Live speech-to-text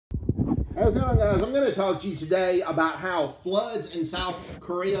How's it going, guys? I'm going to talk to you today about how floods in South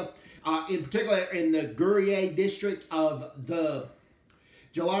Korea, in particular in the Gurye district of the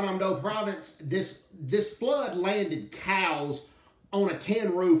Jeollanam-do province, this flood landed cows on a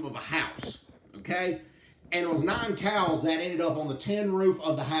tin roof of a house, okay? And it was 9 cows that ended up on the tin roof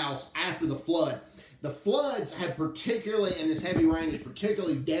of the house after the flood. The floods have particularly, and this heavy rain has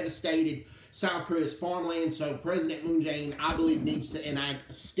particularly devastated South Korea's farmland, so President Moon Jae-in, I believe, needs to enact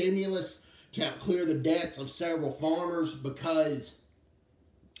a stimulus to help clear the debts of several farmers, because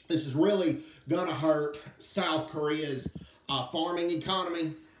this is really going to hurt South Korea's farming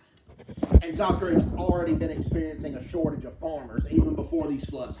economy. And South Korea's already been experiencing a shortage of farmers even before these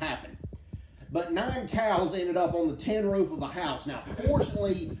floods happened. But 9 cows ended up on the tin roof of the house. Now,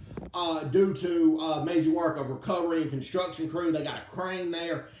 fortunately, due to amazing work of recovery and construction crew, they got a crane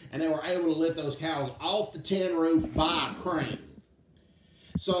there, and they were able to lift those cows off the tin roof by a crane.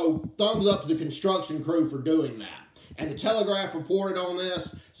 So, thumbs up to the construction crew for doing that. And the Telegraph reported on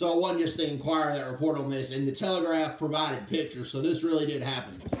this, so it wasn't just the Inquirer that reported on this, and the Telegraph provided pictures, so this really did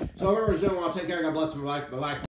happen. So, whoever's doing well, take care, God bless them, bye-bye.